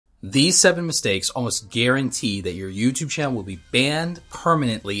These 7 mistakes almost guarantee that your YouTube channel will be banned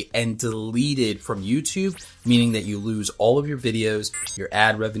permanently and deleted from YouTube, meaning that you lose all of your videos, your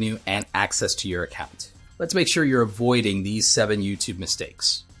ad revenue, and access to your account. Let's make sure you're avoiding these 7 YouTube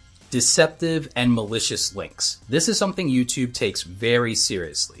mistakes. Deceptive and malicious links. This is something YouTube takes very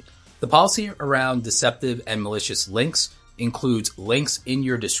seriously. The policy around deceptive and malicious links includes links in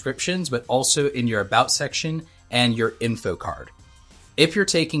your descriptions, but also in your about section and your info card. If you're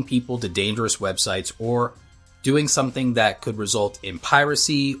taking people to dangerous websites or doing something that could result in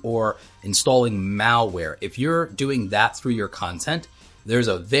piracy or installing malware, if you're doing that through your content, there's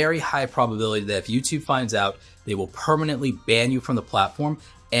a very high probability that if YouTube finds out, they will permanently ban you from the platform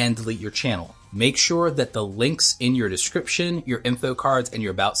and delete your channel. Make sure that the links in your description, your info cards, and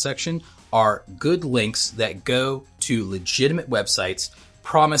your about section are good links that go to legitimate websites,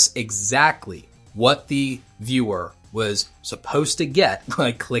 promise exactly what the viewer was supposed to get by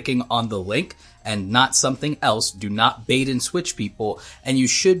clicking on the link and not something else. Do not bait and switch people, and you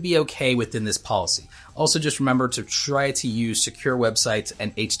should be okay within this policy. Also, just remember to try to use secure websites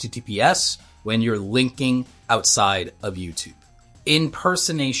and HTTPS when you're linking outside of YouTube.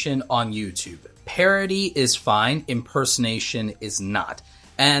 Impersonation on YouTube. Parody is fine, impersonation is not.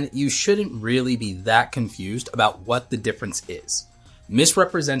 And you shouldn't really be that confused about what the difference is.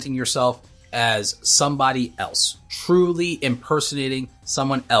 Misrepresenting yourself as somebody else, truly impersonating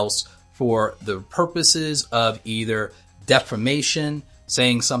someone else for the purposes of either defamation,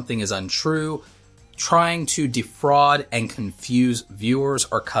 saying something is untrue, trying to defraud and confuse viewers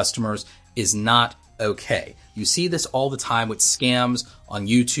or customers is not okay. You see this all the time with scams on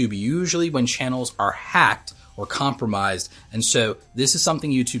YouTube, usually when channels are hacked or compromised. And so this is something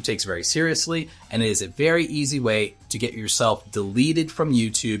YouTube takes very seriously, and it is a very easy way to get yourself deleted from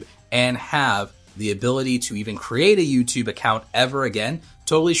YouTube and have the ability to even create a YouTube account ever again,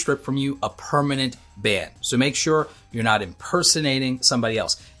 totally strip from you, a permanent ban. So make sure you're not impersonating somebody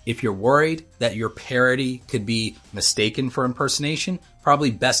else. If you're worried that your parody could be mistaken for impersonation,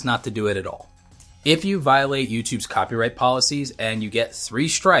 probably best not to do it at all. If you violate YouTube's copyright policies and you get 3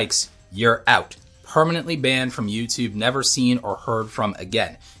 strikes, you're out. Permanently banned from YouTube, never seen or heard from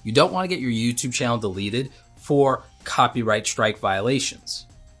again. You don't want to get your YouTube channel deleted for copyright strike violations.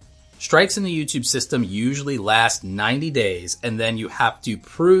 Strikes in the YouTube system usually last 90 days, and then you have to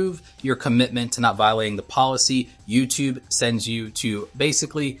prove your commitment to not violating the policy. YouTube sends you to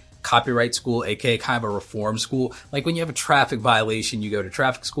basically copyright school, aka kind of a reform school. Like when you have a traffic violation, you go to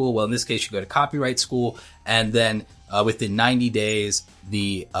traffic school. Well, in this case, you go to copyright school, and then within 90 days,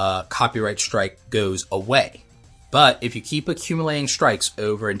 the copyright strike goes away. But if you keep accumulating strikes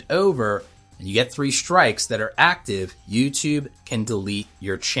over and over, and you get 3 strikes that are active, YouTube can delete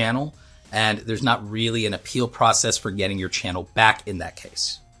your channel, and there's not really an appeal process for getting your channel back in that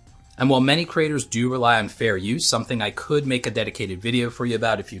case. And while many creators do rely on fair use, something I could make a dedicated video for you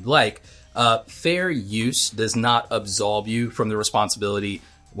about if you'd like, fair use does not absolve you from the responsibility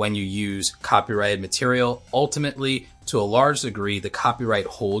when you use copyrighted material. Ultimately, to a large degree, the copyright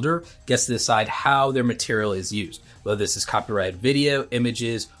holder gets to decide how their material is used, whether this is copyrighted video,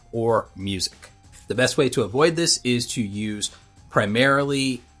 images, or music. The best way to avoid this is to use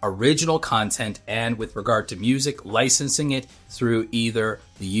primarily original content, and with regard to music, licensing it through either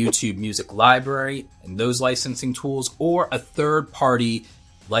the YouTube Music Library and those licensing tools, or a third-party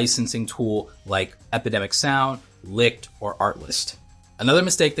licensing tool like Epidemic Sound, Licked, or Artlist. Another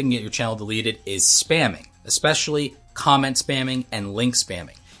mistake that can get your channel deleted is spamming, especially comment spamming and link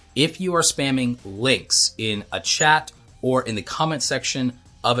spamming. If you are spamming links in a chat or in the comment section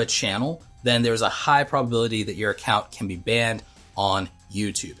of a channel, then there's a high probability that your account can be banned on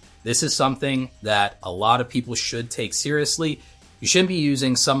YouTube. This is something that a lot of people should take seriously. You shouldn't be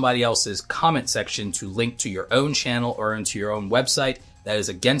using somebody else's comment section to link to your own channel or into your own website. That is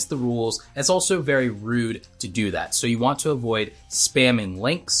against the rules. It's also very rude to do that. So you want to avoid spamming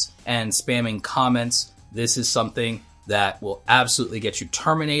links and spamming comments. This is something that will absolutely get you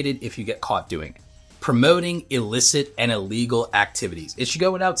terminated if you get caught doing it. Promoting illicit and illegal activities. It should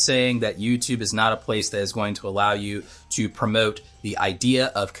go without saying that YouTube is not a place that is going to allow you to promote the idea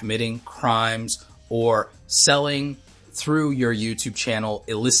of committing crimes or selling through your YouTube channel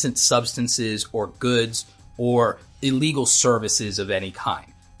illicit substances or goods or illegal services of any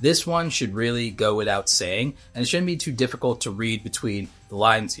kind. This one should really go without saying, and it shouldn't be too difficult to read between the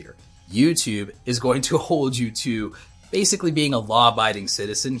lines here. YouTube is going to hold you to basically being a law-abiding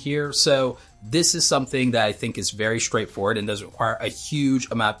citizen here. So this is something that I think is very straightforward and doesn't require a huge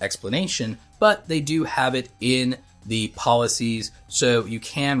amount of explanation, but they do have it in the policies, so you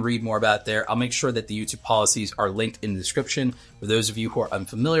can read more about it there. I'll make sure that the YouTube policies are linked in the description for those of you who are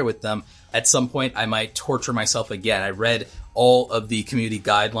unfamiliar with them. At some point, I might torture myself again. I read all of the community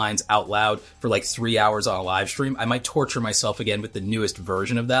guidelines out loud for like 3 hours on a live stream. I might torture myself again with the newest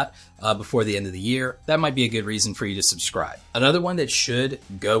version of that before the end of the year. That might be a good reason for you to subscribe. Another one that should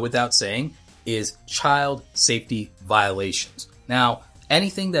go without saying is child safety violations. Now,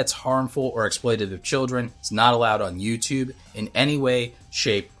 anything that's harmful or exploitative of children is not allowed on YouTube in any way,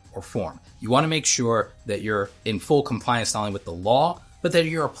 shape, or form. You want to make sure that you're in full compliance not only with the law, but that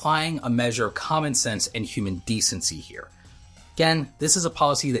you're applying a measure of common sense and human decency here. Again, this is a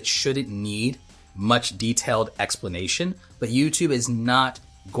policy that shouldn't need much detailed explanation, but YouTube is not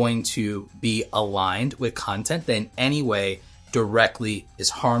going to be aligned with content that in any way directly is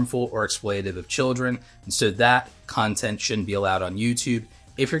harmful or exploitative of children. And so that content shouldn't be allowed on YouTube.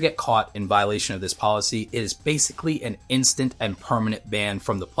 If you get caught in violation of this policy, it is basically an instant and permanent ban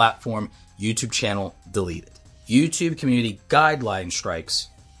from the platform, YouTube channel deleted. YouTube community guideline strikes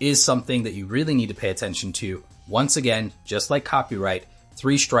is something that you really need to pay attention to. Once again, just like copyright,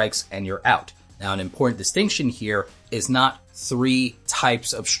 3 strikes and you're out. Now, an important distinction here is not 3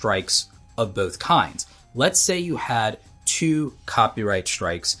 types of strikes of both kinds. Let's say you had 2 copyright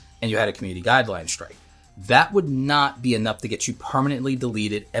strikes and you had a community guideline strike. That would not be enough to get you permanently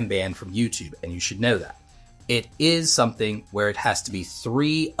deleted and banned from YouTube, and you should know that. It is something where it has to be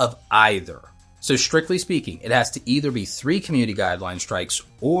 3 of either. So strictly speaking, it has to either be 3 community guideline strikes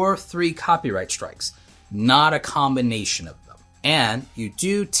or 3 copyright strikes, not a combination of them. And you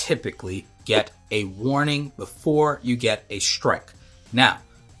do typically get a warning before you get a strike. Now,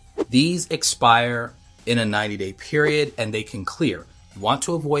 these expire in a 90-day period and they can clear. You want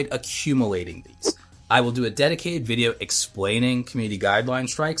to avoid accumulating these. I will do a dedicated video explaining community guideline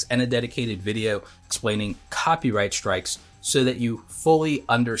strikes and a dedicated video explaining copyright strikes so that you fully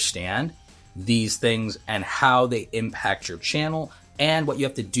understand these things and how they impact your channel and what you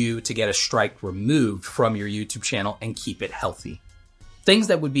have to do to get a strike removed from your YouTube channel and keep it healthy. Things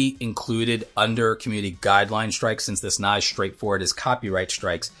that would be included under community guideline strikes, since this not as straightforward as copyright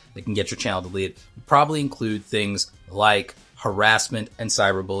strikes that can get your channel deleted, would probably include things like harassment and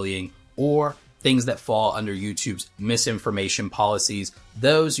cyberbullying, or things that fall under YouTube's misinformation policies.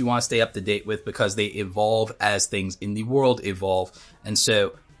 Those you want to stay up to date with because they evolve as things in the world evolve. And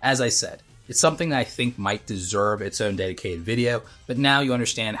so, as I said, it's something that I think might deserve its own dedicated video, but now you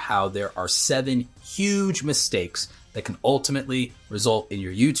understand how there are 7 huge mistakes that can ultimately result in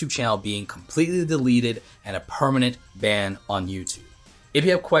your YouTube channel being completely deleted and a permanent ban on YouTube. If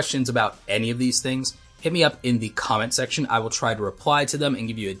you have questions about any of these things, hit me up in the comment section. I will try to reply to them and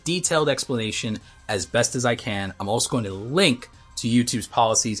give you a detailed explanation as best as I can. I'm also going to link to YouTube's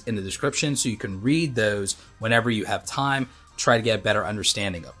policies in the description so you can read those whenever you have time, try to get a better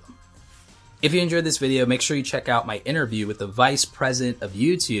understanding of them. If you enjoyed this video, make sure you check out my interview with the Vice President of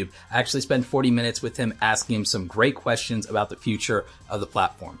YouTube. I actually spent 40 minutes with him asking him some great questions about the future of the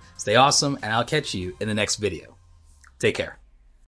platform. Stay awesome, and I'll catch you in the next video. Take care.